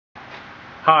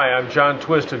Hi, I'm John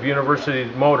Twist of University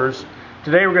Motors.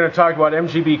 Today we're going to talk about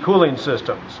MGB cooling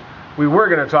systems. We were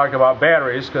going to talk about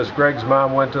batteries because Greg's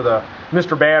mom went to the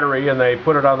Mr. Battery and they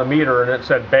put it on the meter and it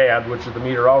said bad, which the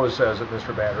meter always says at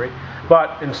Mr. Battery.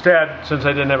 But instead, since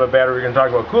I didn't have a battery, we're going to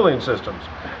talk about cooling systems.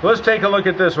 Let's take a look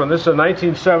at this one. This is a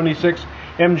 1976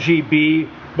 MGB,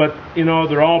 but you know,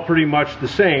 they're all pretty much the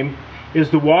same.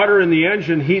 As the water in the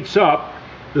engine heats up,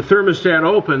 the thermostat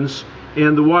opens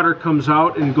and the water comes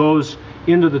out and goes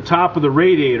into the top of the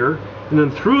radiator and then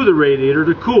through the radiator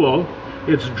to cool.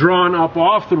 It's drawn up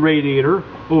off the radiator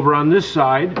over on this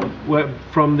side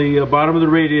from the bottom of the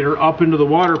radiator up into the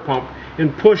water pump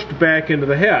and pushed back into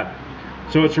the head.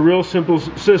 So it's a real simple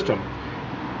system.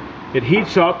 It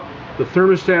heats up, the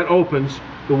thermostat opens,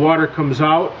 the water comes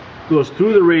out, goes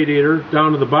through the radiator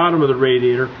down to the bottom of the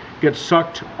radiator, gets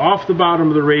sucked off the bottom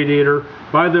of the radiator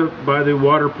by the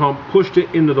water pump, pushed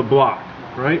it into the block,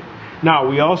 right? Now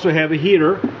we also have a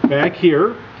heater back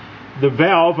here. The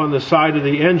valve on the side of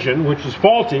the engine, which is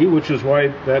faulty, which is why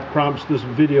that prompts this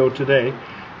video today.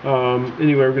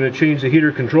 Anyway, we're going to change the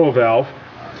heater control valve.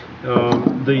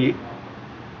 The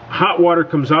hot water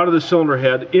comes out of the cylinder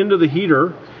head into the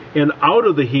heater and out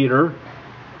of the heater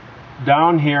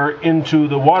down here into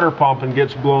the water pump and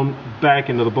gets blown back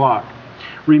into the block.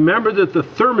 Remember that the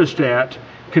thermostat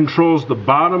controls the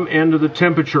bottom end of the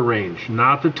temperature range,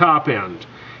 not the top end.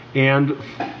 And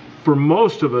for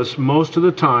most of us, most of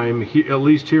the time, at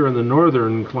least here in the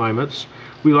northern climates,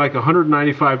 we like a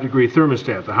 195-degree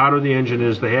thermostat. The hotter the engine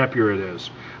is, the happier it is.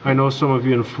 I know some of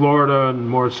you in Florida and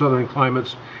more southern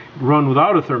climates run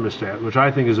without a thermostat, which I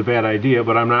think is a bad idea,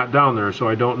 but I'm not down there, so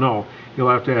I don't know. You'll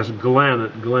have to ask Glenn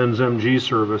at Glenn's MG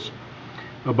service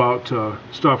about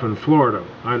stuff in Florida.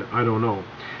 I don't know.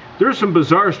 There's some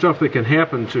bizarre stuff that can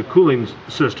happen to cooling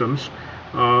systems.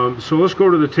 So let's go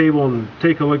to the table and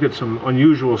take a look at some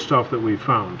unusual stuff that we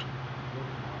found.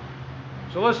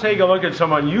 So let's take a look at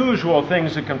some unusual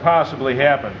things that can possibly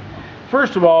happen.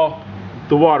 First of all,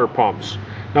 the water pumps.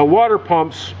 Now water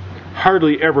pumps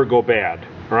hardly ever go bad,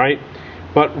 right?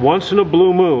 But once in a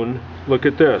blue moon, look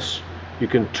at this. You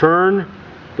can turn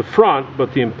the front,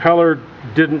 but the impeller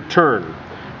didn't turn.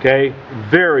 Okay,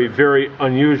 very, very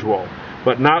unusual.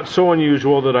 But not so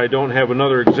unusual that I don't have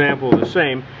another example of the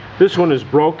same. This one is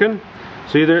broken.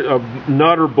 See there, a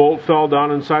nut or bolt fell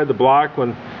down inside the block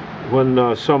when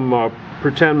some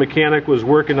pretend mechanic was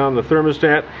working on the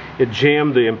thermostat. It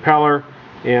jammed the impeller,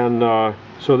 and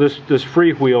so this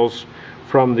freewheels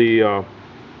from the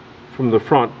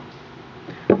front.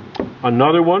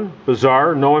 Another one,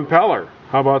 bizarre, no impeller.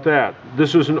 How about that?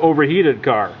 This was an overheated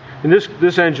car, and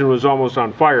this engine was almost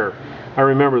on fire. I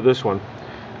remember this one.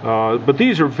 But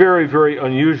these are very, very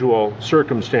unusual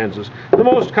circumstances. The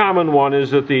most common one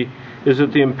is that the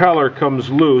impeller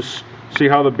comes loose. See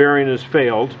how the bearing has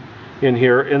failed in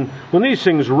here. And when these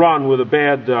things run with a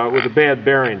bad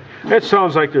bearing, that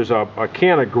sounds like there's a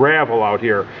can of gravel out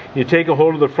here. You take a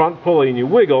hold of the front pulley and you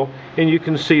wiggle, and you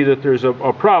can see that there's a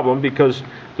problem because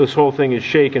this whole thing is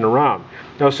shaking around.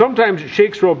 Now sometimes it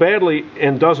shakes real badly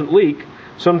and doesn't leak.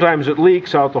 Sometimes it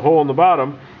leaks out the hole in the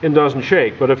bottom and doesn't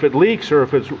shake. But if it leaks or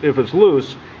if it's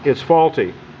loose, it's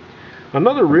faulty.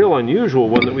 Another real unusual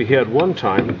one that we had one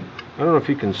time, I don't know if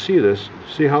you can see this.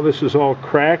 See how this is all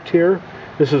cracked here?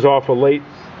 This is off a late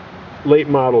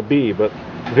Model B, but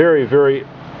very, very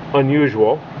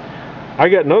unusual. I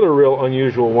got another real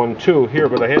unusual one too here,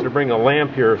 but I had to bring a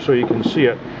lamp here so you can see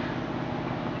it.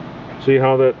 See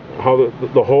how the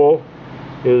hole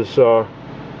is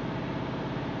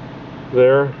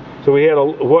there. So we had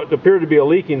what appeared to be a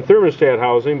leaking thermostat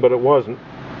housing, but it wasn't.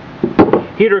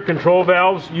 Heater control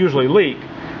valves usually leak,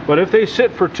 but if they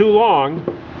sit for too long,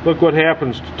 look what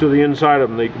happens to the inside of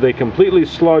them. They completely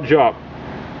sludge up.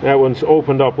 That one's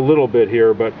opened up a little bit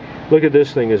here, but look at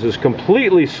this thing. It's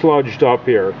completely sludged up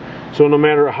here. So no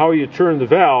matter how you turn the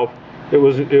valve,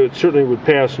 it certainly would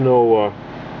pass no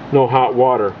hot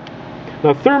water.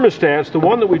 Now thermostats, the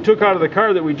one that we took out of the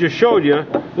car that we just showed you,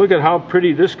 look at how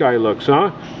pretty this guy looks,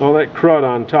 huh? All that crud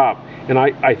on top. And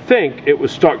I think it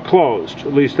was stuck closed.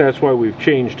 At least that's why we've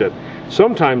changed it.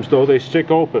 Sometimes though they stick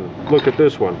open. Look at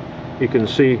this one. You can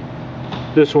see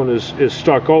this one is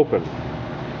stuck open.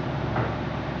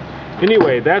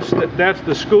 Anyway, that's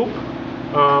the scoop.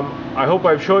 I hope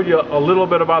I've showed you a little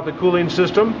bit about the cooling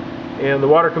system. And the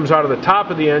water comes out of the top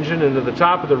of the engine into the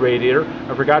top of the radiator.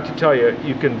 I forgot to tell you,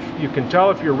 you can tell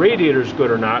if your radiator is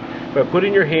good or not by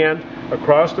putting your hand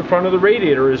across the front of the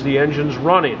radiator as the engine's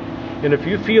running. And if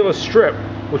you feel a strip,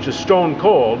 which is stone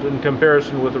cold in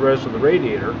comparison with the rest of the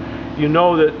radiator, you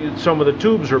know that some of the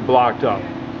tubes are blocked up.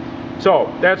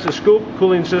 So that's the scoop.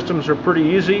 Cooling systems are pretty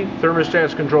easy.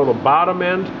 Thermostats control the bottom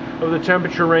end of the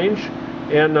temperature range.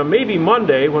 And maybe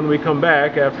Monday, when we come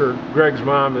back after Greg's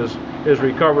mom is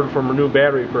recovered from her new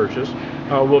battery purchase,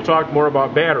 we'll talk more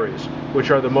about batteries,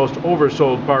 which are the most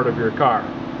oversold part of your car.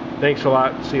 Thanks a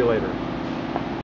lot. See you later.